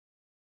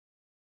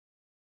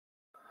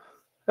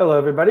Hello,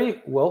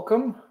 everybody.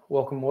 Welcome,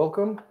 welcome,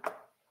 welcome.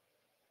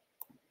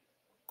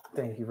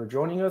 Thank you for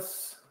joining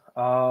us.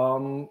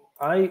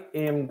 I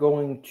am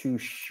going to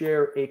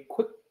share a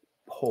quick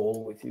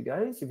poll with you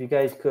guys. If you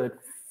guys could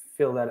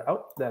fill that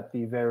out, that'd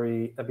be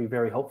very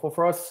helpful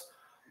for us.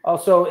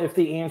 Also, if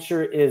the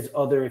answer is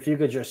other, if you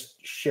could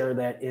just share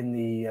that in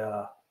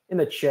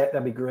the chat,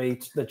 that'd be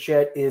great. The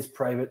chat is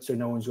private, so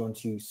no one will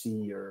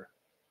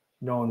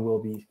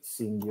be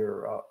seeing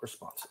your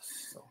responses.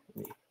 So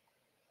let me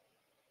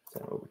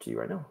send it over to you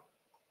right now.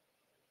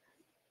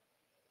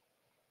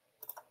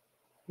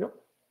 Yep.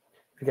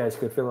 If you guys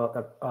could fill out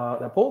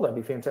that poll, that'd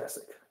be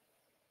fantastic.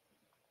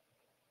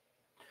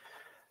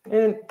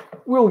 And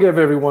we'll give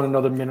everyone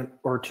another minute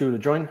or two to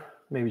join,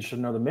 maybe just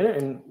another minute,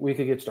 and we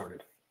could get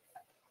started.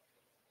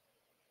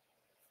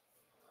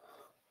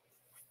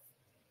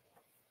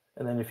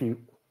 And then if you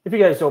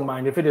guys don't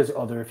mind, if it is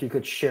other, if you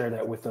could share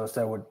that with us,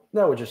 that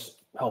would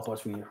just help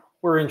us.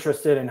 We're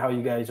interested in how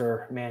you guys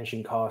are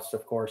managing costs.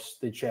 Of course,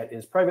 the chat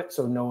is private,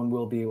 so no one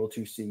will be able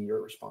to see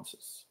your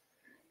responses.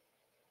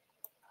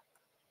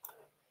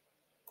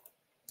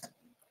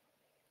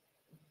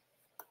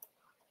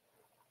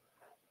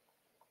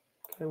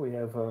 Okay, we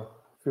have a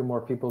few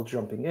more people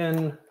jumping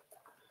in.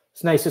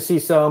 It's nice to see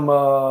some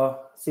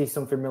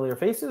familiar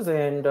faces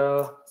and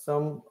a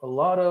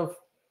lot of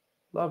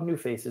new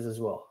faces as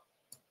well.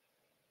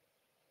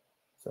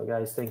 So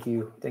guys, thank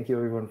you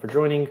everyone for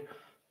joining.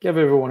 Give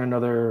everyone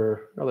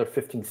another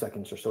 15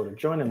 seconds or so to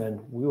join, and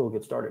then we will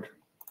get started.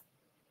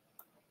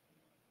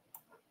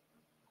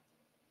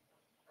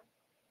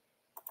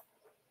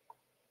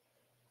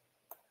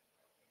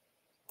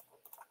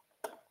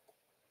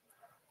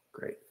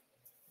 Great.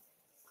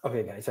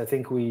 Okay, guys, I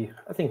think we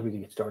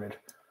can get started.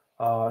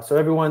 So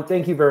everyone,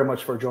 thank you very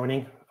much for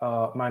joining.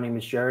 My name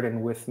is Jared,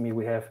 and with me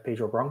we have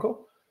Pedro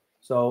Bronco.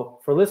 So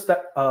for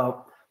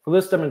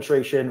this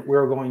demonstration,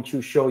 we're going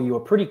to show you a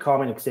pretty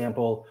common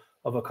example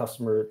of a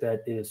customer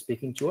that is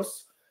speaking to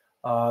us.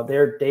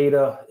 Their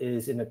data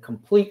is in a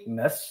complete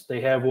mess.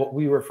 They have what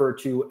we refer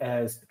to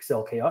as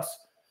Excel chaos,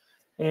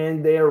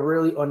 and they are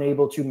really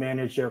unable to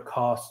manage their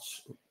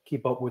costs,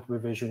 keep up with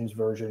revisions,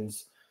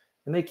 versions,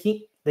 and they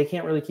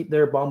can't really keep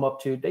their BOM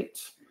up to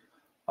date.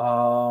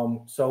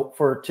 So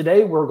for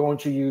today, we're going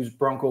to use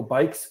Bronco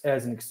Bikes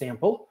as an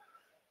example.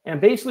 And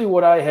basically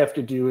what I have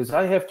to do is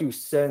I have to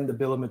send the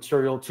bill of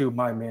material to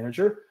my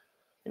manager,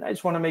 and I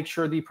just want to make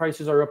sure the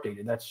prices are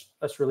updated.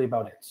 That's really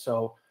about it.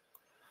 So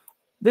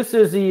this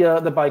is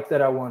the bike that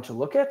I want to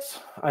look at.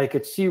 I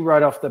could see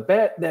right off the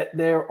bat that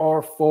there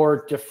are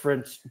 4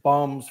 different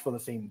BOMs for the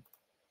same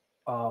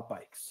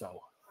bike.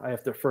 So I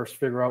have to first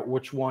figure out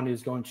which one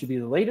is going to be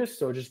the latest.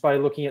 So just by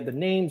looking at the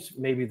names,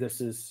 maybe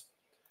this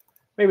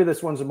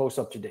one's the most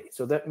up to date.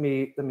 So let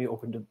me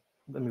open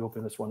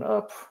this one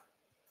up.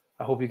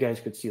 I hope you guys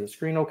could see the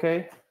screen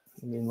okay.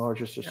 Let me enlarge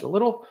this just a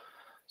little.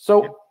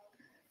 So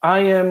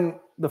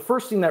the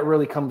first thing that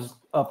really comes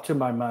up to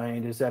my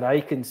mind is that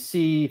I can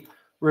see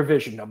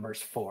revision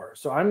numbers 4.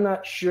 So I'm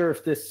not sure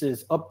if this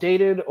is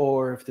updated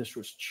or if this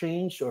was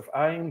changed. So if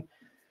I'm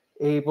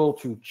able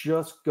to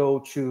just go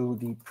to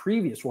the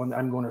previous one,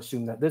 I'm going to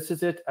assume that this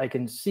is it. I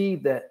can see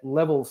that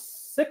level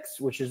 6,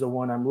 which is the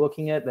one I'm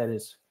looking at, that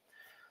is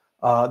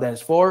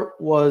 4,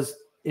 was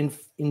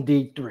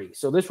indeed 3.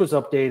 So this was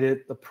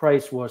updated. The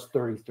price was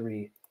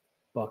 $33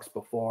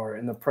 before,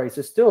 and the price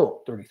is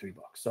still $33.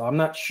 So I'm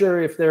not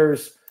sure if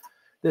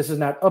this is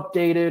not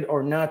updated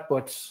or not,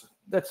 but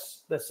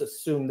let's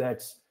assume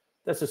that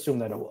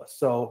it was.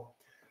 So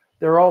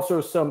there are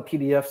also some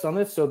PDFs on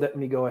this. So let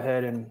me go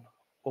ahead and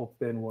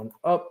open one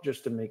up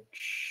just to make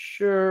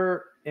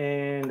sure.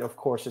 And of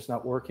course, it's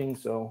not working.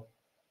 So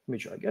let me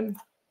try again.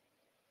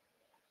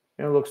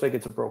 And it looks like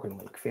it's a broken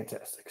link.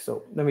 Fantastic.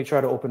 So let me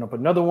try to open up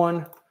another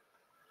one.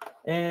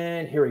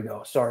 And here we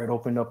go. Sorry, it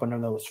opened up on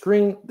another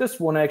screen. This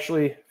one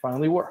actually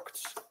finally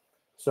worked.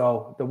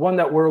 So the one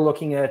that we're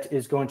looking at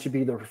is going to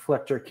be the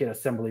reflector kit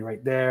assembly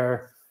right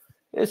there.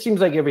 It seems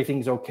like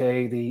everything's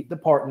okay. The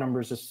part number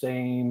is the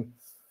same.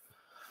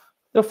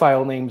 The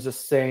file name's the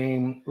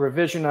same.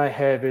 Revision I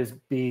have is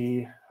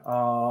B.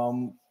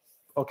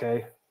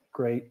 Okay,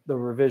 great. The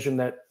revision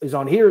that is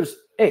on here is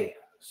A.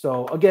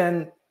 So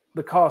again,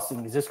 the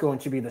costing, is this going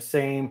to be the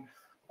same?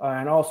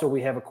 And also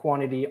we have a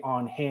quantity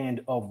on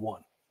hand of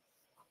 1.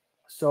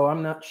 So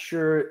I'm not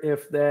sure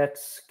if that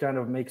kind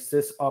of makes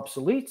this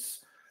obsolete.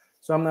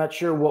 So I'm not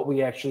sure what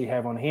we actually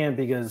have on hand,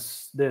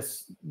 because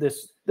this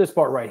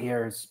part right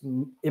here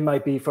it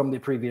might be from the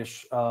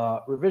previous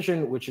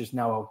revision, which is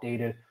now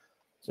outdated.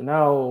 So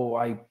now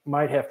I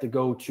might have to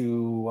go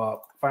to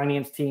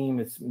finance team.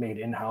 It's made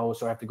in-house,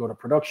 so I have to go to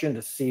production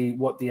to see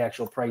what the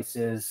actual price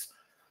is.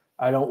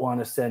 I don't want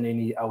to send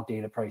any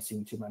outdated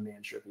pricing to my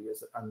manager,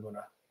 because I'm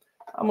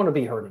gonna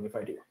be hurting if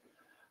I do.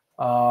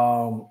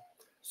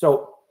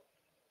 So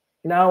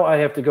now I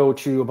have to go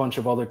to a bunch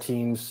of other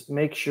teams,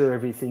 make sure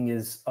everything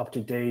is up to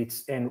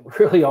date. And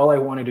really all I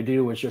wanted to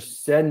do was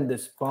just send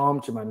this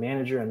BOM to my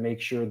manager and make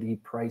sure the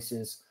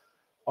prices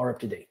are up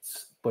to date.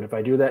 But if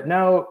I do that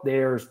now,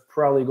 there's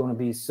probably going to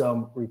be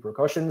some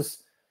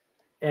repercussions.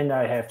 and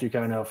I have to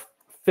kind of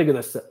figure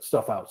this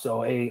stuff out.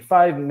 So a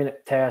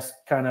 5-minute task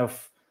kind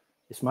of,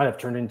 this might have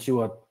turned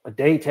into a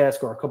day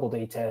task or a couple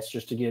day tasks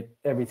just to get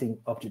everything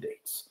up to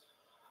date.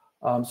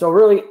 So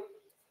really,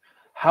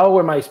 how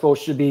am I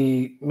supposed to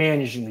be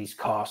managing these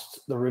costs?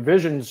 The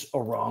revisions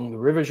are wrong. The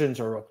revisions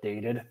are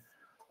updated.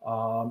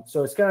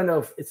 So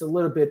it's a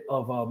little bit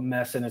of a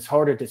mess, and it's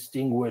hard to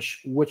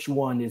distinguish which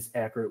one is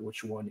accurate,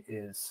 which one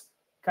is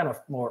kind of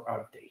more out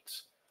of date.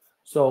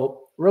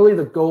 So really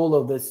the goal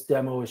of this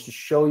demo is to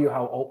show you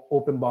how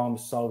OpenBOM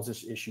solves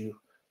this issue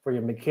for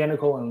your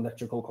mechanical and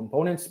electrical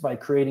components by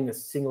creating a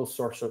single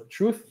source of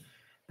truth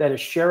that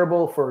is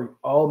shareable for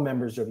all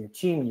members of your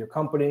team and your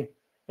company.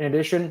 In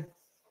addition,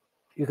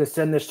 you could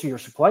send this to your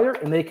supplier,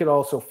 and they could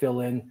also fill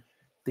in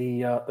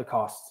the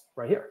costs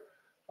right here.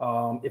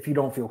 If you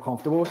don't feel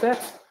comfortable with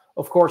that,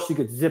 of course, you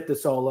could zip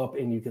this all up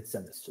and you could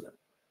send this to them.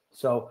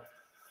 So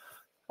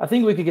I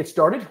think we could get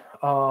started.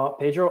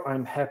 Pedro,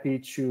 I'm happy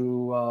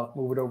to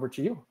move it over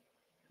to you.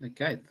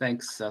 Okay,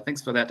 thanks.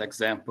 Thanks for that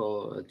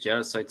example,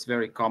 Jared. So it's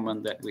very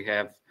common that we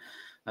have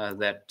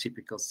that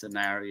typical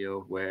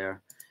scenario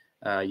where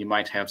you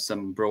might have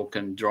some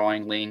broken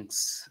drawing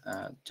links,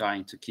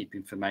 trying to keep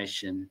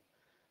information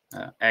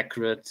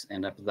accurate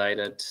and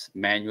updated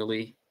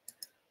manually.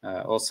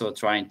 Also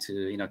trying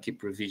to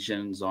keep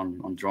revisions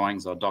on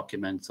drawings or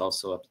documents,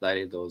 also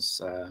updated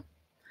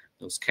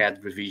those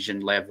CAD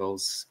revision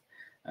levels.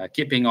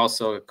 Keeping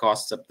also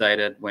costs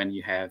updated when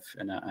you have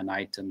an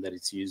item that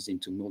is used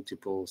into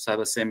multiple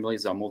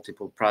sub-assemblies or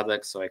multiple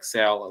products. So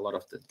Excel, a lot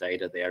of the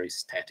data there is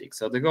static.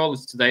 So the goal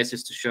today is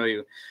just to show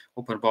you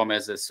OpenBOM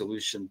as a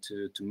solution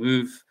to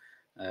move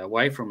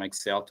away from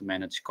Excel to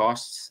manage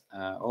costs.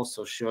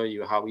 Also show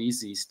you how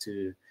easy it is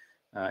to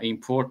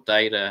import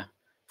data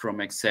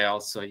from Excel,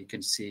 so you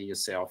can see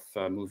yourself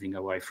moving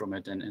away from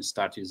it and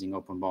start using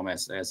OpenBOM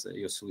as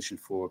your solution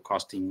for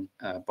costing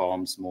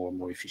BOMs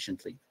more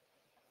efficiently.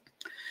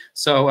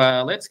 So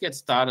let's get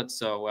started.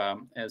 So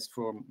as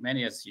for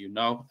many as you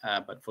know,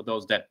 but for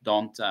those that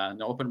don't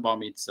know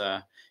OpenBOM,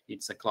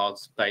 it's a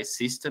cloud-based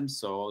system.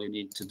 So all you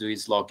need to do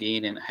is log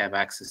in and have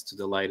access to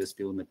the latest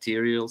bill of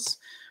materials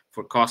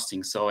for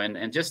costing. So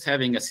and just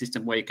having a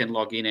system where you can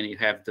log in and you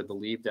have the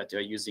belief that you're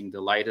using the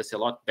latest, a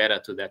lot better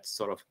to that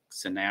sort of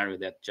scenario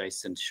that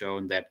Jason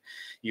shown, that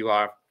you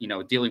are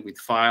dealing with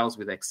files,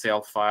 with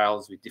Excel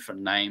files with different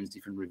names,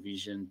 different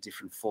revision,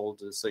 different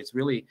folders. So it's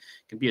really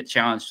can be a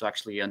challenge to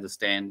actually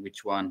understand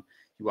which one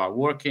you are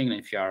working. And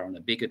if you are on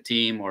a bigger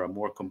team or a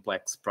more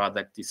complex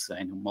product, this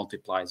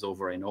multiplies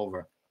over and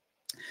over.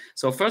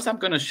 So first, I'm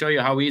going to show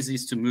you how easy it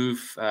is to move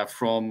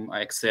from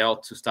Excel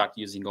to start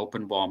using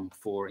OpenBOM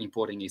for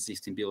importing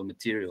existing bill of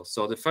materials.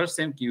 So the first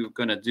thing you're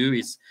going to do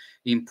is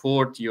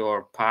import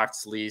your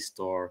parts list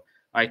or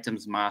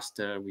items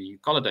master. We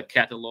call it a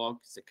catalog.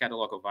 It's a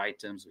catalog of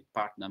items with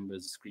part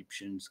numbers,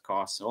 descriptions,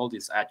 costs, all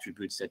these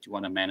attributes that you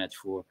want to manage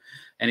for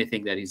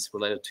anything that is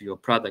related to your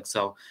product.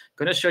 So I'm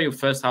going to show you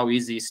first how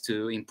easy it is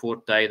to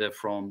import data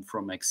from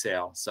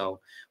Excel. So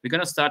we're going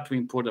to start to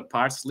import a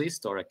parts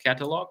list or a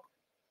catalog.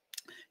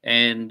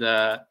 And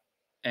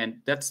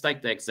that's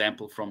like the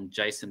example from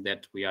Jason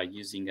that we are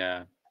using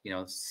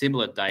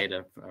similar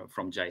data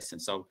from Jason.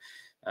 So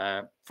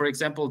for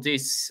example,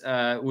 this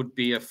would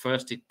be a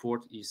first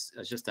import is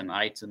just an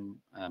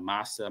item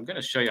master. I'm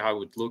going to show you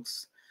how it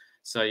looks.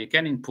 So you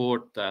can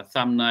import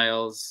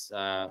thumbnails,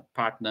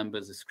 part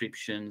numbers,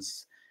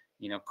 descriptions,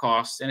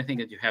 costs, anything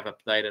that you have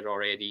updated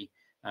already.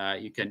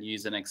 You can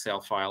use an Excel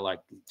file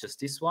like just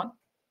this one.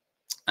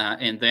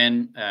 And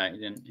then,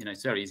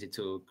 it's very easy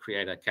to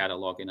create a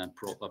catalog and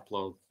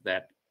upload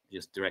that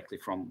just directly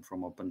from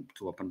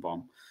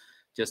OpenBOM,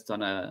 just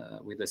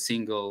with a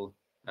single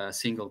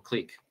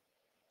click.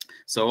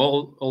 So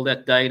all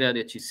that data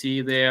that you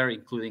see there,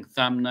 including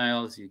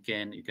thumbnails, you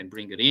can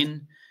bring it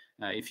in.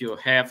 If you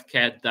have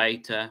CAD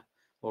data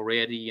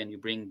already and you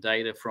bring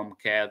data from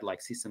CAD,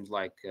 like systems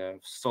like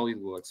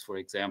SolidWorks, for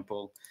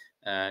example,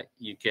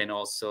 you can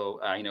also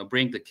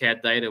bring the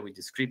CAD data with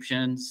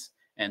descriptions.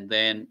 And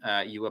then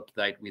you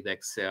update with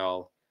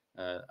Excel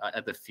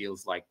other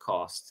fields like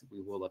cost.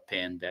 We will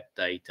append that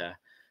data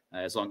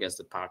as long as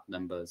the part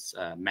numbers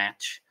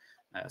match.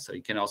 So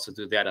you can also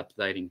do that,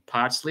 updating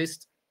parts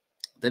list.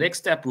 The next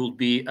step will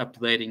be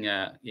uploading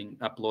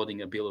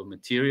a bill of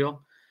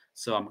material.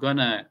 So I'm going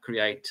to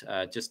create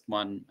just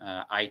one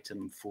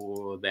item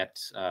for that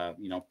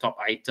top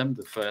item,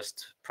 the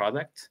first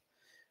product.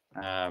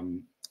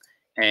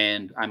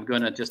 And I'm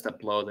going to just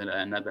upload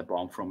another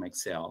BOM from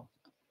Excel.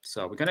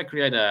 So we're going to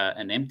create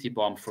an empty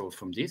BOM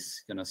from this.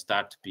 It's going to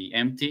start to be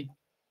empty.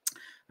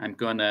 I'm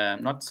going to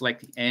not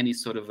select any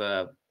sort of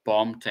a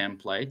BOM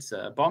templates.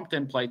 A BOM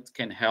template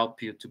can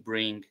help you to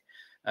bring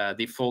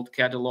default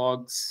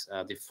catalogs,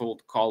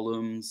 default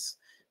columns.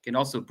 You can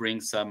also bring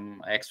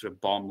some extra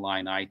BOM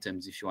line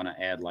items if you want to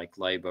add like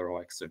labor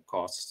or extra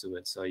costs to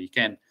it. So you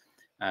can,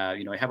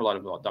 have a lot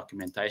of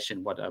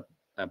documentation what a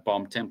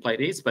BOM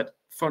template is. But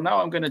for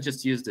now, I'm going to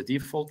just use the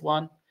default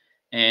one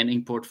and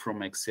import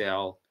from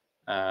Excel.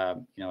 A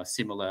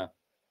similar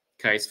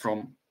case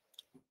from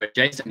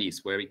JSON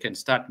is, where we can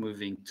start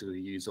moving to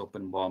use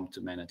OpenBOM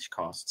to manage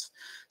costs.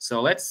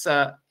 So let's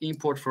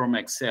import from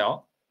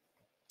Excel.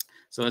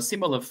 So a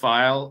similar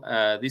file,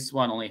 this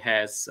one only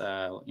has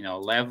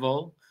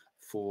level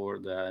for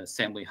the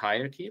assembly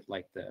hierarchy,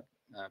 like the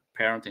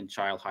parent and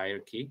child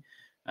hierarchy,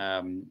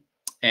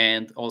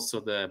 and also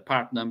the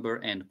part number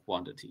and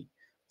quantity.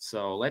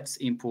 So let's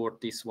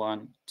import this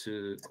one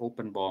to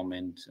OpenBOM,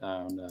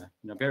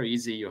 and very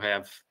easy. You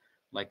have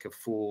like a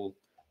full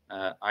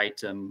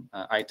item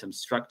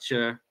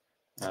structure.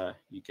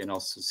 You can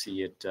also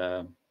see it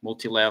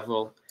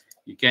multi-level.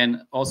 You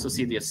can also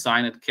see the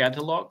assigned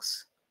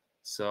catalogs.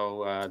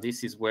 So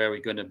this is where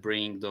we're going to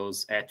bring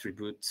those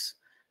attributes,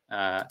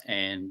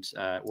 and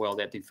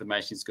that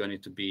information is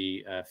going to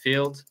be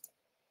filled,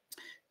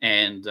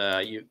 and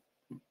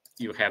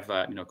you have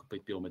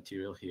complete bill of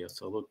material here.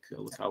 So look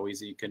how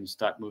easy you can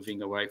start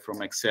moving away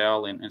from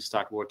Excel and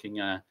start working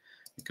a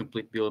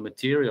complete bill of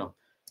material.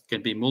 It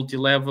can be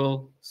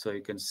multi-level, so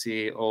you can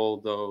see all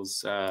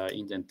those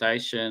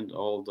indentation,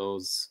 all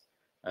those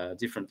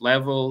different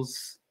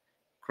levels,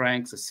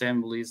 cranks,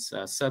 assemblies,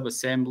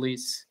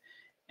 sub-assemblies,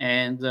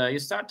 and you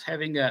start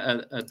having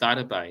a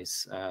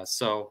database.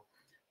 So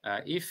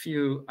if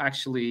you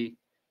actually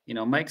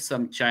make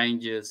some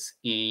changes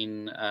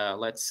in,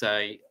 let's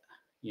say,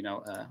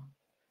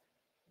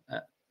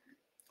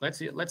 let's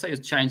say you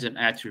change an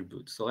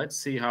attribute. So let's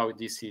see how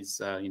this is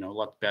a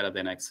lot better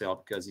than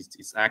Excel, because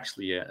it's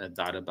actually a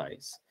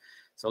database.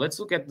 So let's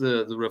look at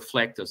the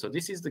reflector. So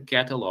this is the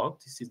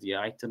catalog. This is the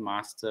item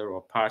master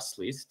or parts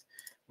list.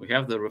 We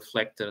have the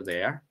reflector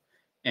there.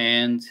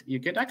 And you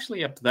can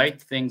actually update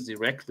things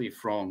directly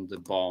from the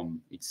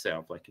BOM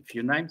itself. Like if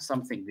you name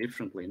something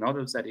differently,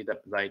 notice that it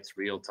updates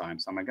real time.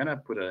 So I'm going to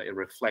put a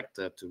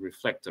reflector to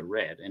reflector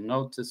red. And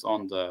notice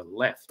on the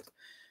left,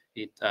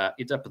 it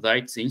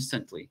updates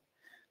instantly.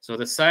 So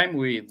the same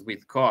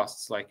with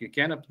costs. Like you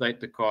can update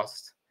the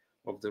cost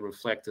of the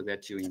reflector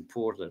that you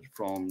imported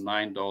from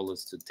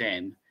 $9 to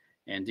 10,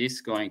 and this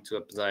is going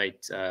to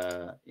update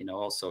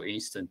also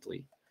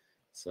instantly.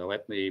 So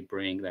let me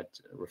bring that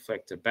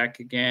reflector back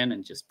again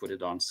and just put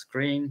it on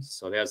screen.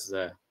 So there's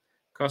the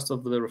cost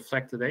of the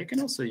reflector there. You can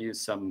also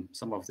use some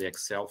of the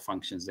Excel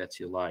functions that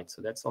you like.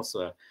 So that's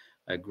also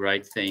a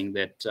great thing,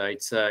 that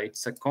it's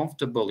a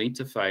comfortable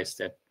interface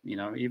that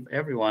if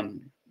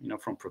everyone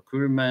from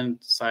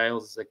procurement,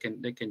 sales,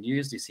 they can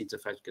use this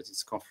interface because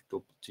it's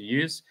comfortable to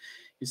use.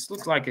 It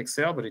looks like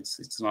Excel, but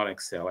it's not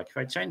Excel. Like if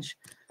I change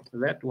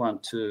that one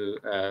to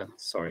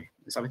so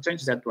if I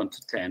change that one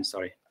to 10,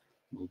 sorry.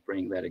 We'll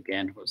bring that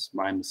again. It was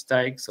my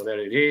mistake. So there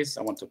it is.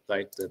 I want to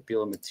update the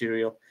bill of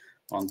material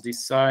on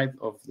this side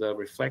of the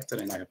reflector,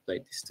 and I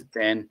update this to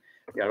 10.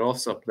 We are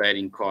also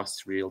updating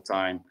costs real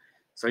time.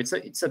 So it's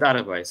a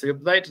database. So you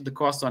update the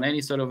cost on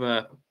any sort of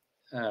a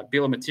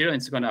bill of material, and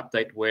it's going to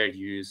update where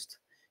used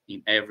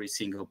in every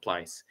single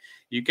place.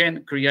 You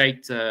can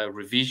create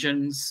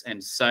revisions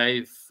and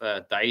save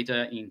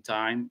data in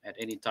time. At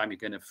any time, you're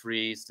going to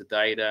freeze the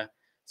data.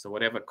 So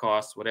whatever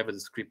cost, whatever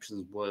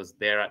description was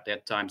there at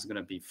that time is going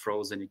to be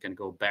frozen. You can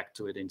go back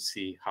to it and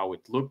see how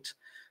it looked.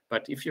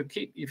 But if you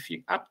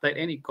update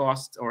any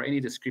cost or any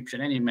description,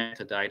 any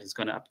metadata, it's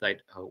going to update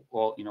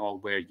all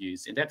where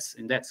used, and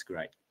that's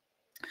great.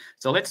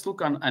 So let's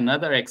look on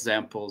another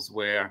examples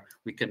where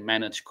we can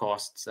manage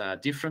costs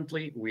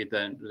differently with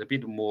a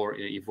bit more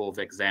evolved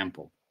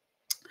example.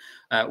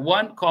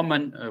 One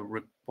common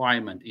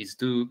requirement is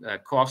do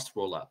cost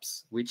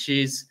rollups, which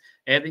is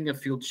adding a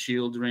few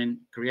children,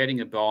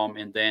 creating a BOM,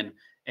 and then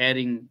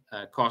adding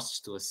costs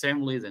to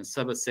assemblies and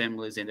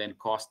sub-assemblies, and then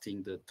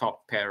costing the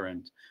top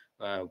parent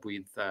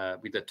with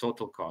the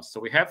total cost. So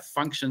we have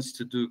functions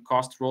to do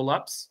cost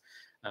rollups.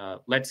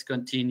 Let's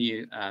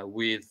continue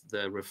with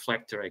the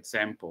reflector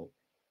example.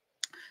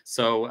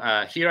 So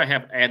here I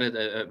have added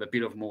a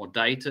bit of more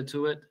data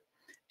to it,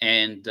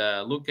 and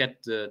look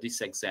at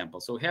this example.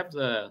 So we have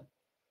the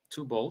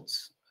 2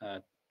 bolts,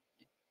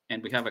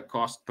 and we have a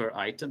cost per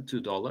item,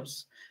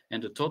 $2,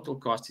 and the total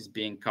cost is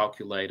being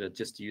calculated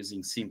just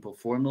using simple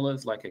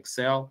formulas like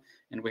Excel,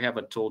 and we have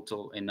a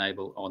total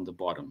enabled on the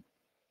bottom.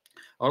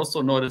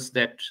 Also notice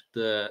that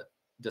the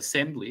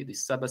assembly, the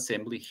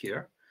sub-assembly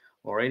here,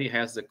 already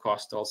has the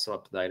cost also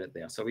updated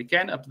there. So we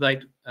can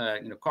update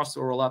cost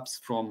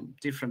rollups from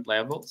different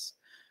levels,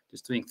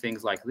 just doing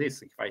things like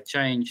this. If I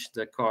change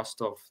the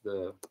cost of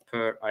the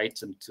per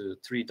item to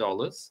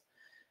 $3,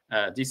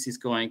 this is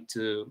going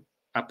to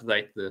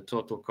update the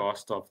total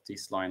cost of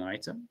this line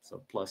item.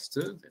 So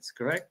 +2, that's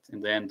correct.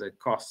 And then the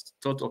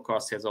total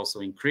cost has also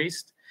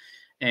increased,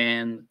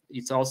 and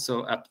it's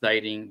also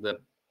updating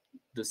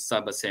the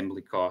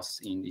sub-assembly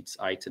costs in its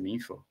item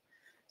info.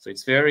 So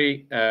it's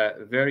very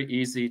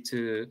easy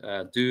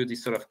to do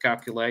these sort of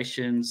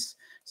calculations.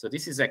 So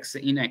this is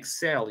in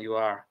Excel. You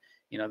are,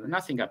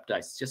 nothing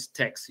updates, just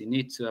text. You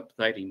need to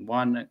update in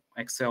one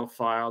Excel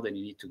file, then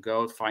you need to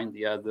go find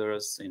the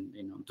others and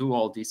do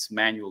all this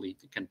manually.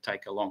 It can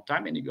take a long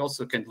time, and you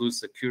also can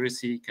lose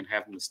accuracy. You can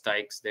have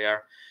mistakes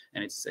there,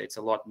 and it's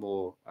a lot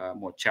more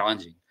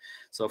challenging.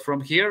 So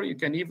from here, you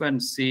can even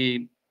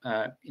see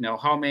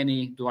how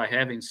many do I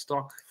have in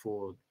stock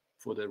for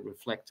the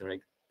reflector?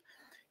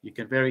 You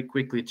can very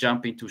quickly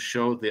jump into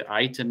show the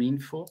item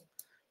info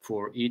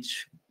for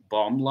each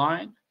BOM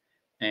line.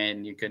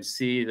 And you can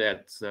see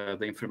that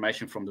the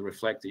information from the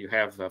reflector, you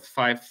have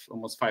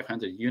almost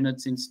 500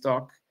 units in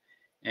stock.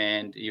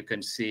 And you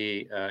can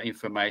see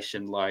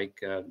information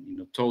like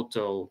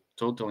total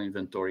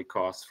inventory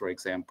costs, for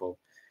example.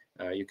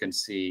 You can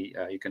see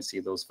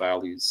those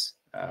values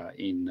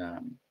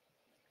in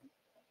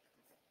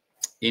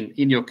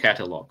your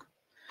catalog.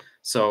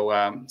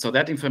 So so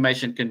that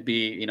information can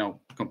be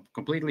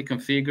completely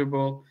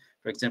configurable.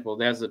 For example,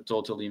 there's the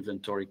total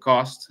inventory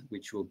cost,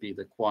 which will be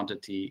the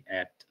quantity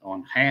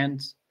on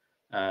hand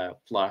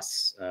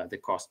plus the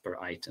cost per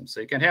item. So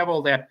you can have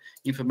all that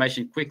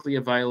information quickly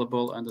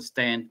available,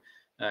 understand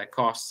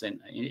costs and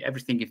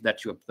everything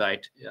that you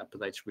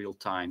updates real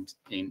time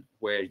in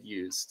where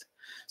used.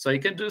 So you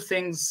can do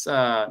things,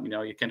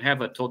 you can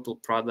have a total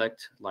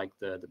product like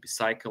the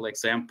Bicycle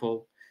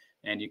example,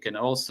 and you can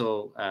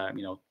also,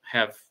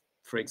 have,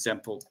 for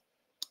example,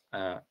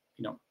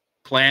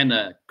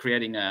 plan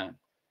creating a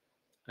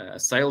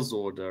sales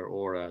order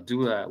or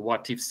do a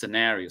what-if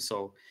scenario.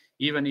 So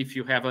even if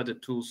you have other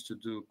tools to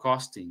do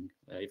costing,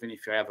 even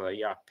if you have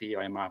a ERP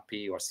or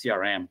MRP or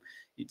CRM,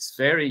 it's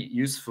very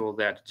useful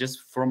that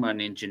just from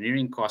an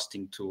engineering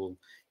costing tool,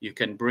 you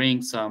can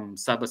bring some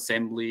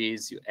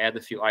sub-assemblies, you add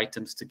a few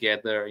items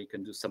together, you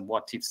can do some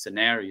what-if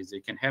scenarios.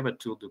 You can have a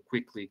tool to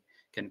quickly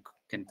can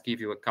give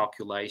you a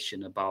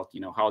calculation about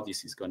how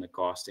this is going to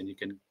cost, and you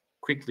can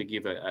quickly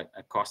give a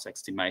cost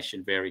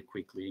estimation very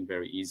quickly and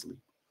very easily.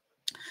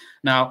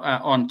 Now,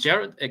 on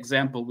Jared's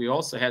example, we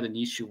also had an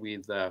issue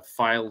with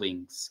file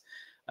links.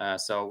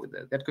 So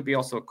that could be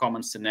also a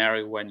common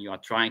scenario when you are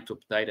trying to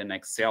update an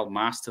Excel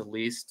master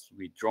list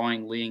with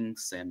drawing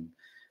links. And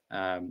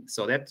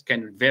so that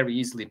can very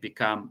easily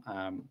become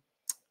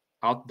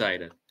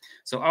outdated.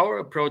 So our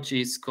approach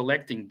is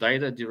collecting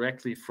data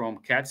directly from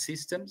CAD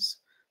systems.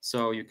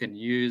 So you can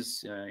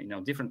use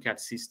different CAD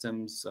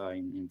systems,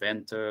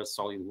 Inventor,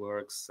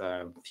 SolidWorks,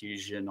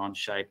 Fusion,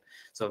 Onshape.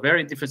 So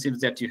very different systems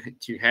that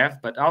you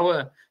have. But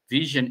our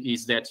vision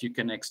is that you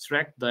can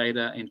extract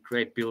data and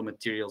create bill of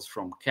materials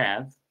from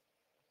CAD.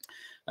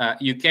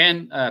 You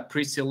can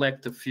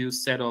pre-select a few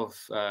set of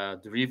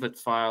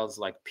derivative files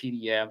like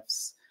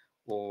PDFs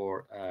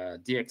or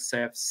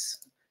DXFs.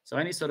 So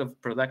any sort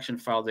of production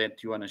file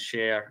that you want to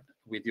share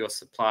with your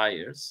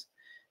suppliers.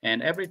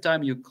 And every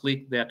time you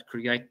click that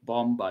Create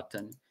BOM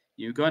button,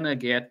 you're going to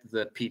get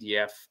the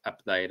PDF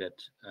updated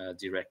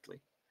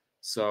directly.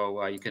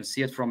 So you can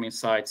see it from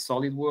inside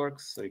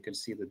SolidWorks. So you can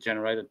see the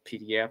generated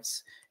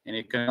PDFs, and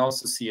you can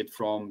also see it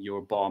from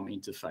your BOM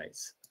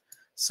interface.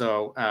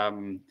 So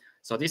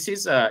so this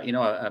is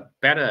a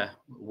better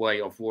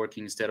way of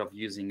working instead of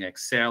using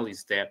Excel.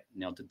 Is that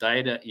the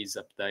data is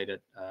updated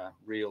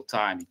real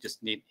time. You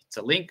just need it's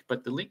a link,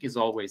 but the link is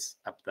always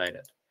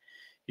updated.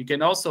 You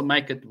can also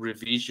make it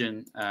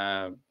revision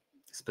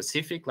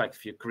specific. Like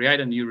if you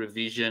create a new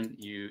revision,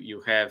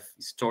 you have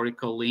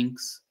historical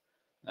links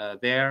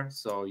there.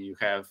 So you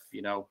have,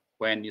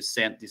 when you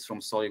sent this from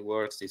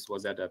SolidWorks, this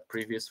was at a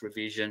previous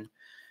revision.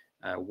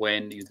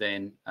 When you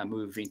then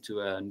move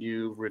into a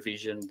new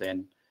revision,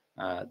 then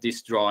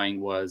this drawing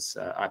was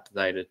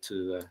updated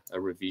to a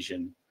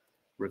revision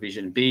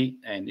B.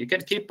 And you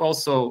can keep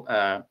also,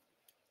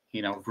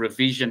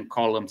 revision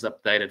columns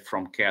updated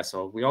from CAD.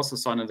 So we also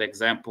saw another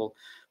example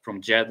from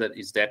Jared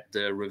is that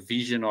the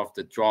revision of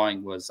the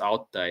drawing was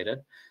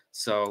outdated.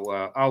 So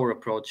our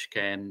approach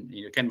can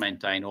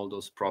maintain all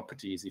those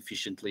properties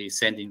efficiently,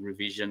 sending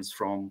revisions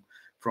from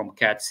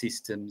CAD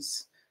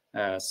systems.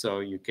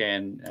 So you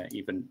can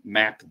even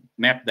map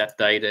that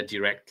data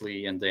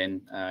directly, and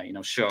then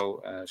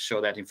show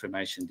that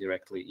information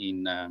directly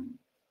in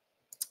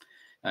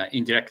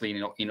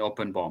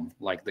OpenBOM,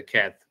 like the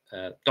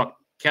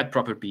CAD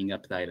property being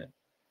updated.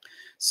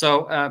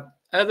 So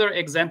other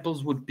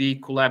examples would be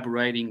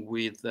collaborating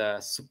with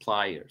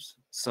suppliers.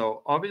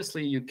 So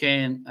obviously you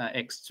can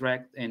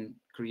extract and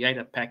create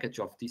a package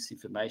of this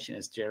information,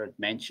 as Jared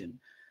mentioned.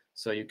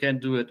 So you can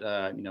do it,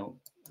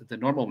 the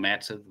normal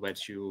method,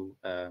 which you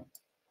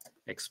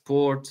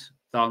export,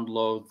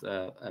 download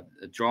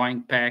a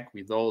drawing pack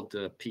with all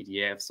the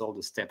PDFs, all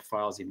the step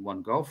files in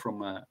one go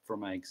from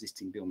an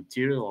existing bill of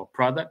material or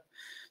product.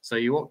 So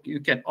you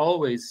can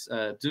always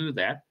do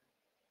that.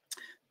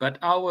 But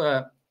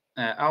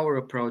our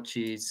approach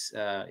is,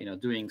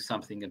 doing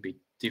something a bit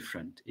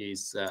different.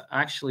 Is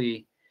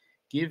actually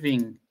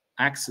giving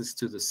access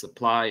to the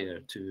supplier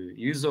to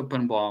use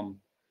OpenBOM.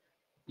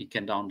 You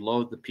can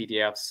download the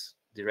PDFs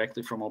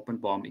directly from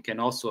OpenBOM. You can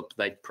also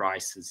update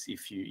prices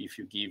if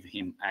you give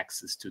him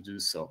access to do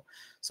so.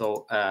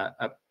 So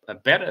a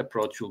better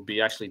approach will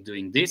be actually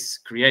doing this,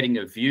 creating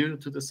a view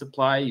to the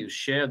supplier. You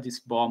share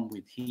this BOM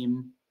with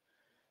him.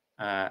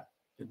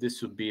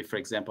 This would be, for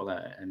example,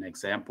 an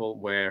example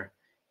where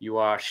you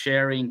are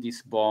sharing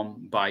this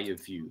BOM by a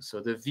view.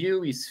 So the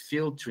view is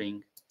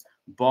filtering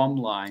BOM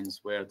lines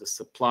where the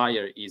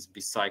supplier is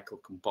Bicycle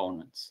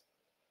components.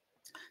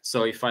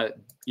 So if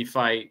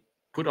I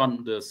put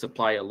on the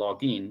supplier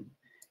login,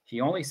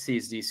 he only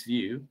sees this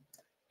view,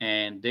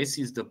 and this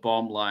is the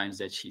BOM lines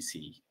that he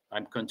sees.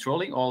 I'm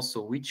controlling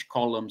also which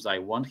columns I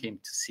want him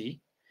to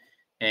see,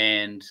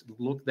 and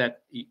look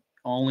that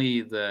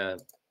only the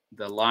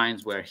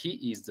lines where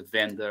he is the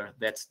vendor,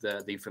 that's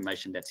the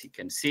information that he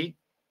can see.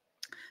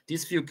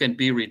 This view can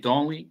be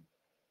read-only,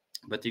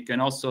 but you can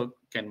also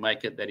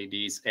make it that it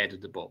is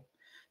editable.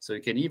 So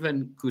you can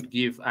even could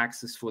give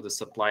access for the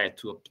supplier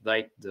to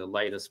update the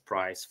latest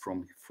price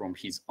from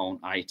his own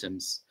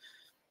items.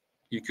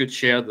 You could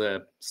share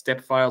the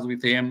step files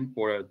with him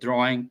or a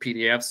drawing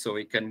PDF, so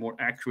he can more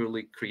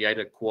accurately create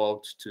a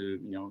quote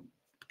to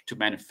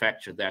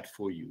manufacture that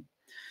for you.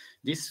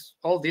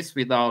 All this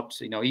without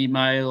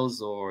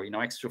emails or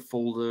extra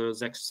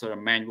folders, extra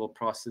manual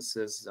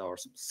processes, or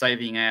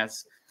saving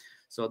as.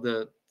 So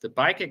the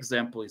bike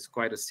example is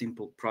quite a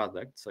simple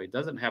product, so it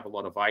doesn't have a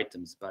lot of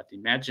items. But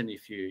imagine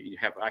if you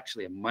have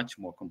actually a much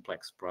more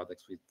complex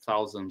product with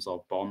thousands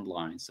of BOM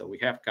lines. So we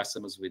have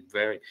customers with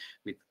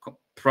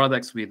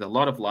products with a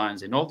lot of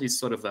lines, and all these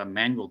sort of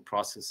manual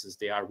processes,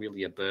 they are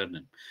really a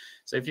burden.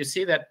 So if you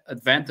see that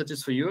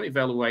advantages for you,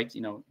 evaluate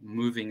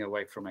moving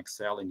away from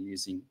Excel and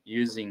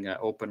using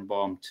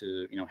OpenBOM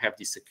to have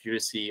this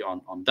accuracy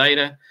on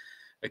data,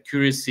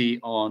 accuracy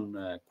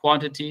on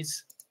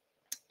quantities,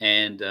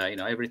 and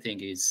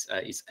everything is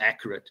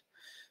accurate.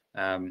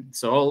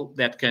 So all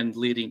that can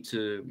lead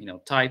into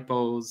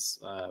typos.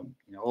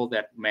 All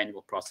that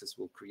manual process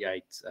will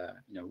create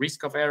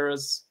risk of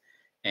errors,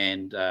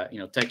 and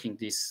taking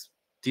this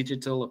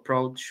digital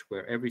approach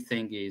where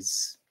everything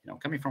is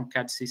coming from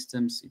CAD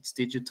systems, it's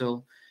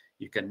digital.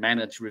 You can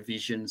manage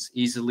revisions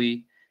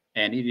easily,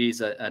 and it is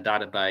a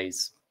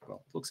database.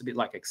 Well, it looks a bit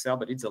like Excel,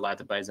 but it's a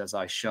database as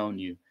I've shown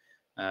you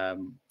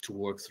to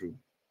work through.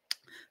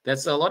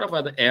 There's a lot of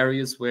other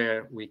areas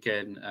where we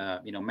can,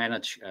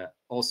 manage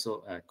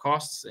also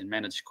costs, and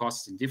manage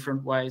costs in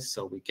different ways.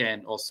 So we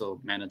can also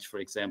manage, for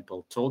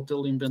example,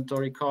 total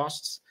inventory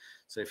costs.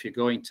 So if you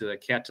go into a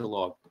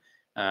catalog,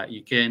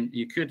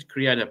 you could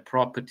create a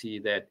property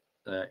that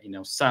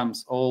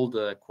sums all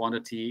the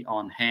quantity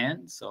on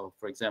hand. So,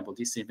 for example,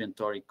 this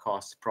inventory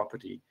cost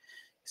property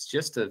is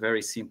just a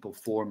very simple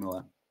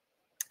formula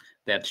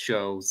that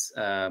shows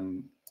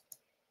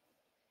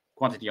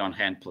quantity on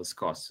hand plus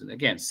cost. And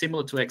again,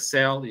 similar to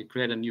Excel, you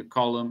create a new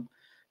column,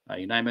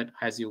 you name it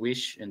as you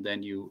wish, and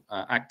then you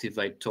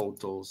activate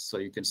totals, so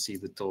you can see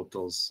the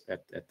totals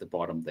at the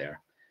bottom there.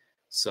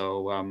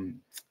 So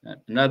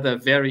another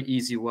very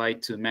easy way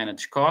to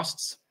manage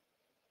costs.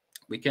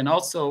 We can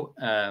also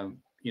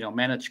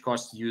manage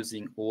costs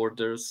using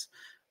orders.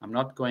 I'm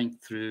not going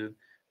through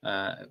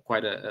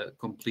quite a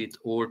complete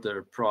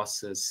order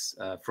process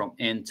from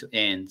end to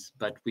end,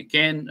 but we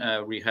can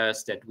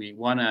rehearse that we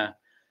want to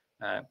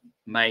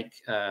make,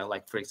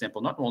 like, for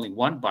example, not only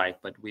one bike,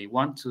 but we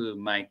want to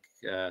make,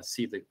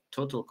 see the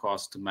total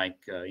cost to make,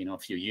 a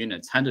few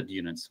units, 100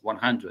 units,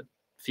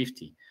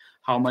 150,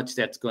 how much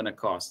that's going to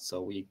cost.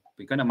 So we're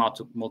going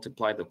to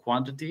multiply the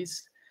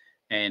quantities,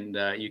 and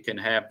you can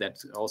have that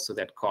also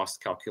that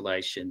cost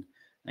calculation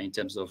in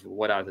terms of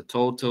what are the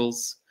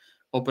totals.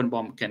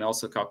 OpenBOM can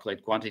also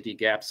calculate quantity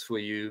gaps for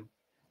you.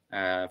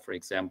 For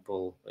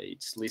example,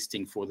 it's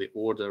listing for the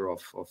order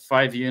of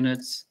 5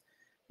 units.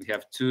 We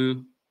have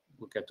 2.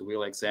 Look at the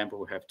wheel example.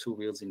 We have 2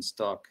 wheels in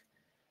stock.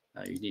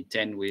 You need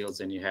 10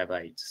 wheels, and you have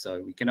 8. So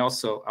we can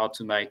also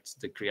automate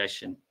the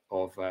creation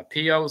of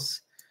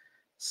POs.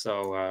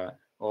 So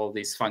all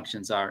these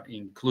functions are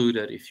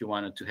included if you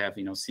wanted to have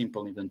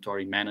simple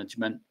inventory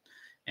management.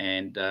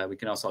 And we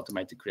can also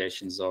automate the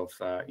creations of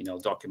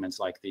documents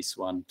like this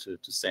one to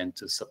send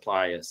to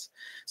suppliers.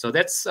 So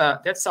that's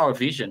our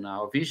vision.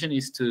 Our vision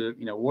is to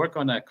work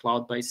on a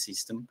cloud-based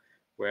system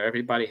where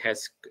everybody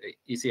has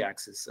easy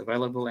access,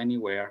 available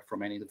anywhere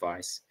from any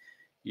device.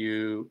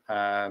 You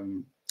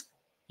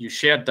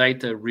share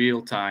data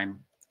real time.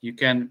 You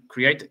can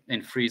create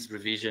and freeze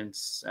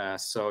revisions,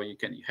 so you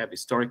have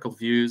historical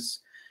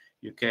views.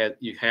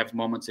 You have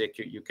moments that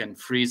you can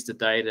freeze the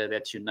data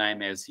that you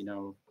name as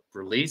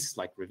release,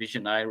 like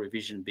revision A,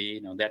 revision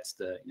B. That's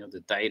the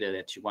the data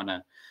that you want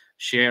to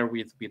share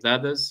with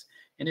others,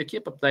 and you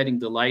keep updating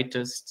the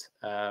latest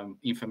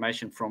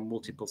information from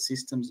multiple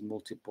systems,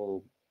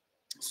 multiple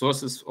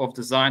sources of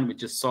design. We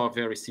just saw a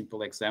very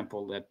simple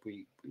example that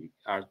we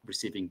are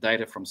receiving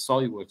data from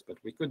SolidWorks, but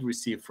we could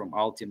receive from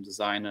Altium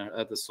Designer,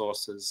 other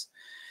sources,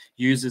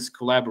 users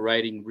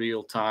collaborating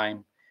real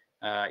time,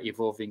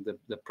 evolving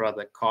the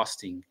product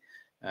costing.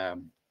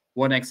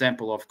 One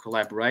example of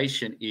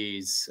collaboration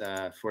is,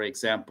 for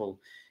example,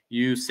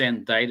 you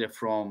send data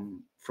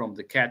from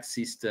the CAD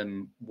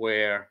system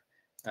where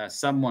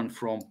someone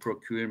from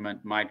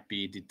procurement might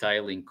be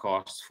detailing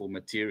costs for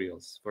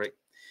materials.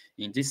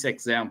 In this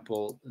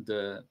example,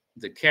 the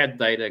CAD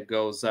data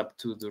goes up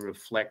to the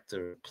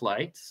reflector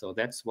plate. So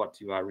that's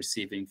what you are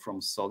receiving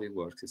from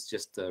SolidWorks. It's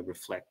just a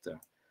reflector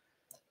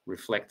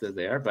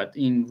there. But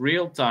in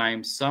real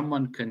time,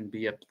 someone can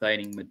be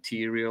updating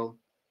material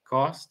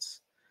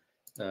costs,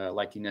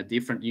 like in a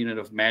different unit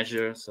of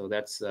measure. So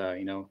that's,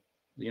 the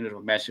unit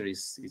of measure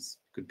is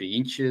could be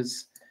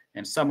inches,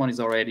 and someone is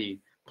already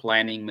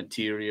planning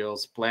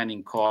materials,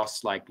 planning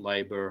costs like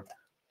labor,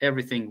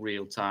 everything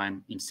real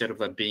time, instead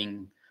of it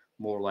being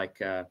more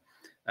like a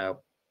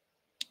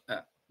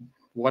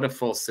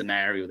waterfall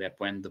scenario that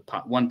when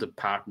one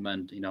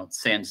department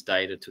sends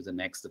data to the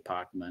next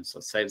department, so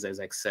saves as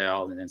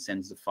Excel and then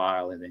sends the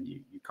file, and then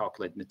you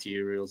calculate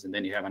materials, and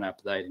then you have an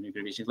update and you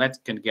revision.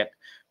 That can get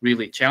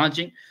really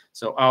challenging.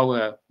 So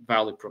our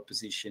value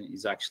proposition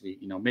is actually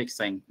make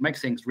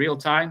things real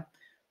time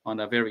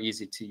on a very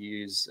easy to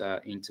use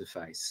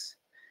interface.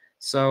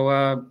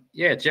 So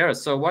yeah, Jared,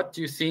 so what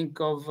do you think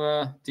of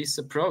this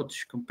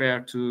approach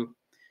compared to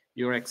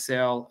your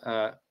Excel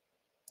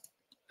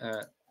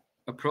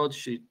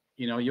approach?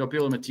 Your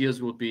bill of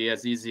materials will be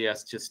as easy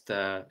as just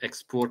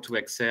export to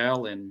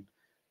Excel, and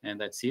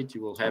that's it.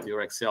 You will have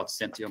your Excel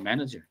sent to your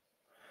manager.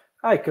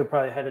 I could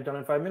probably had it done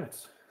in 5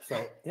 minutes.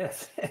 So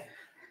yes,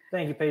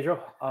 thank you,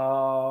 Pedro.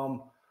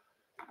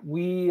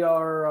 We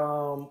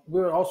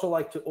would also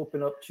like to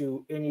open up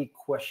to any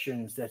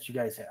questions that you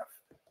guys have.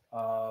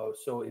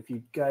 So if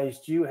you guys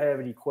do have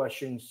any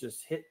questions,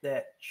 just hit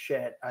that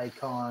chat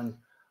icon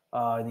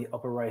in the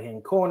upper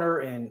right-hand corner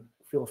and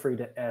feel free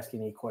to ask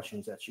any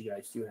questions that you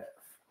guys do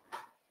have.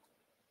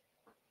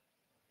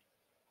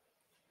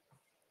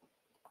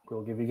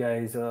 We'll give you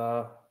guys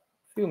a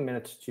few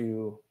minutes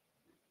to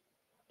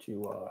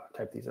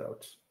type these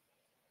out.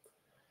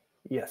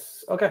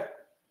 Yes. Okay.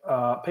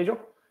 Pedro,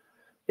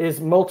 is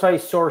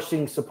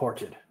multi-sourcing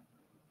supported?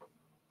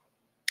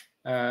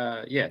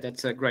 Yeah,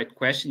 that's a great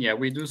question. Yeah,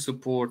 we do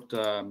support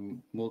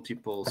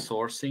multiple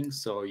sourcing.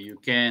 So you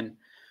can,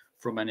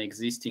 from an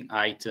existing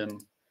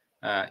item,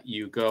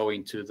 you go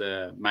into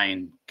the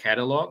main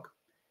catalog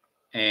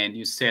and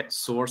you set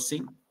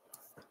sourcing.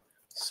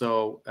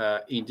 So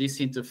in this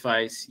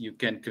interface, you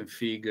can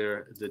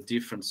configure the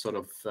different sort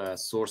of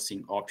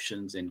sourcing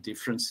options and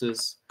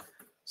differences.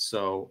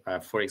 So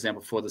for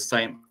example, for the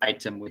same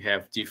item, we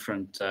have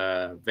different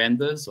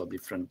vendors or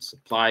different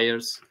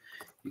suppliers.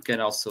 You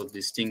can also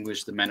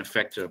distinguish the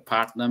manufacturer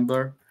part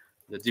number,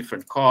 the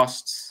different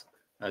costs,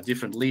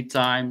 different lead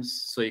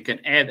times. So you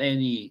can add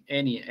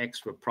any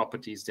extra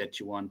properties that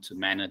you want to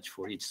manage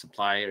for each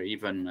supplier,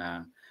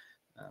 even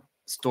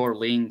store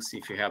links.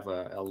 If you have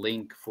a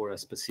link for a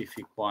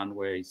specific one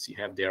where you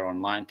have their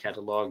online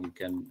catalog, you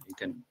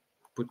can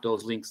put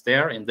those links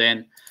there, and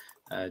then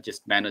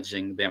just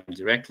managing them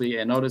directly.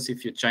 And notice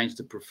if you change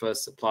the preferred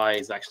supply,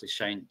 is actually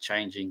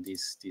changing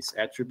these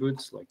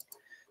attributes, like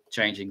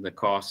changing the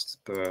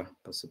cost per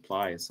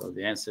supplier. So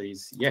the answer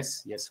is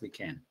yes, we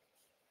can.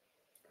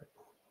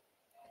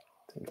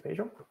 Thank you,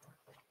 Pedro.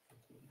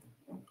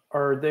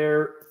 Are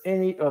there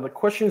any other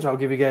questions? I'll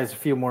give you guys a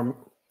few more,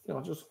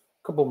 just a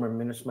couple more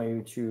minutes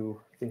maybe to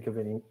think of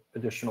any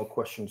additional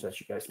questions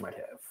that you guys might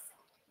have.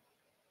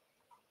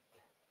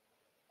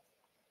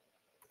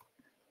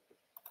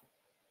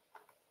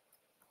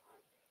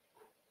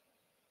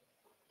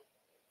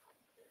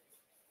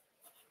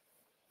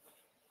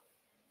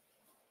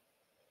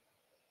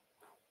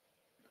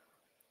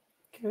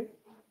 Okay,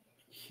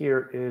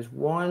 here is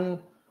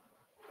one.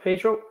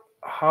 Pedro,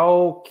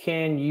 how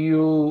can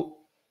you,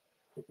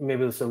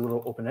 maybe it's a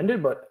little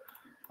open-ended, but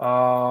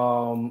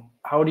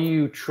how do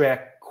you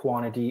track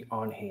quantity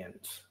on hand?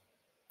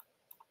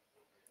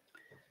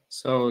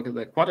 So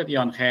the quantity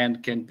on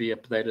hand can be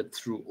updated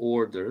through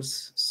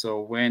orders. So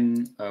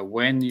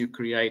when you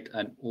create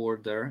an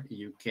order,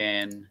 you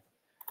can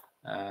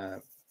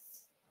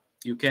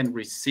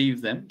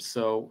receive them.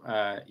 So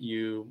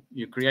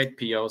you create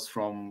POs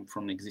from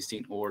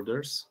existing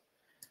orders.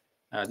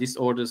 These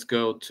orders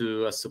go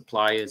to a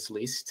suppliers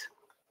list.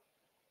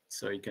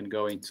 So you can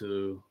go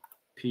into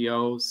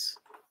POs.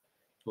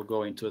 We'll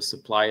go into a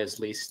suppliers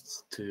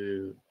list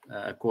to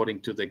according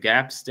to the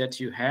gaps that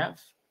you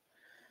have.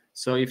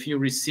 So if you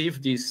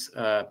receive this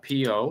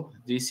PO,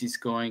 this is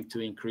going to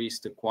increase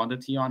the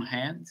quantity on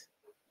hand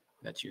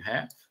that you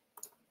have.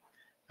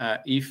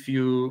 If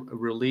you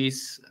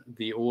release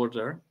the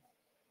order,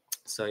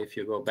 so if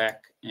you go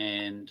back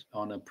and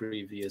on a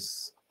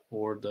previous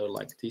order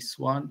like this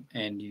one,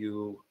 and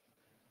you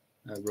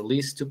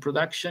release to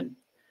production,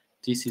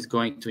 this is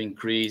going to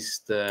increase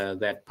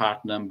that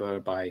part number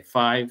by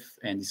 5,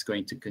 and it's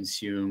going to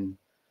consume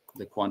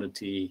the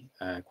quantity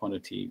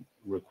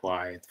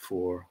required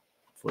for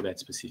that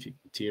specific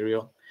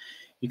material.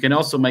 You can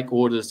also make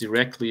orders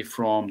directly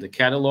from the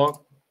catalog.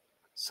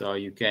 So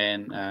you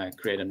can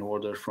create an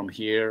order from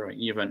here, or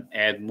even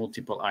add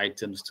multiple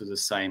items to the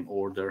same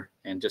order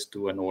and just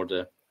do an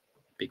order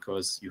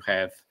because you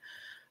have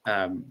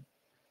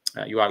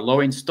you are low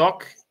in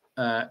stock,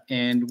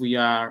 and we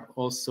are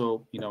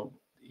also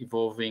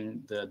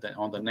evolving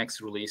on the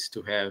next release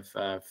to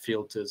have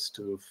filters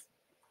to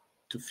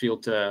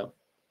filter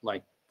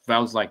like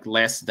values like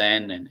less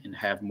than and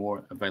have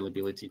more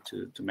availability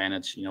to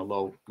manage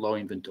low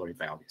inventory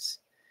values.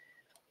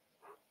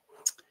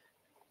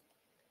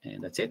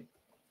 And that's it.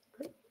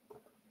 Great.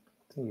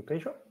 Thank you,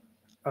 Pedro.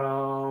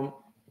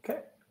 Okay.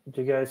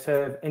 Do you guys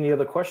have any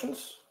other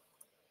questions?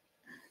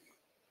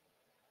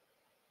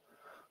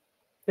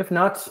 If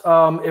not,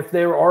 if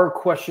there are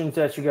questions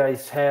that you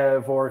guys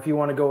have, or if you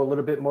want to go a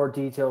little bit more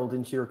detailed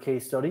into your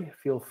case study,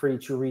 feel free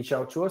to reach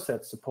out to us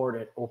at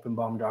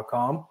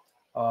support@openbom.com.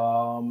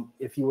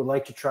 If you would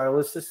like to trial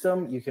this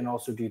system, you can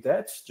also do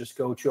that. Just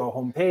go to our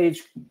homepage,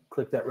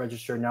 click that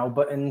register now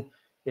button.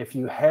 If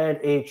you had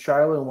a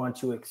trial and want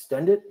to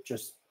extend it,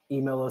 just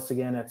email us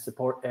again at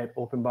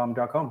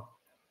support@openbom.com.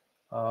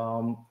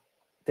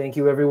 Thank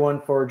you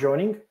everyone for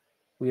joining.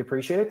 We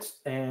appreciate it,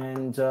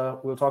 and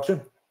we'll talk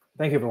soon.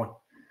 Thank you, everyone.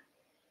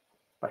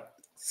 Bye.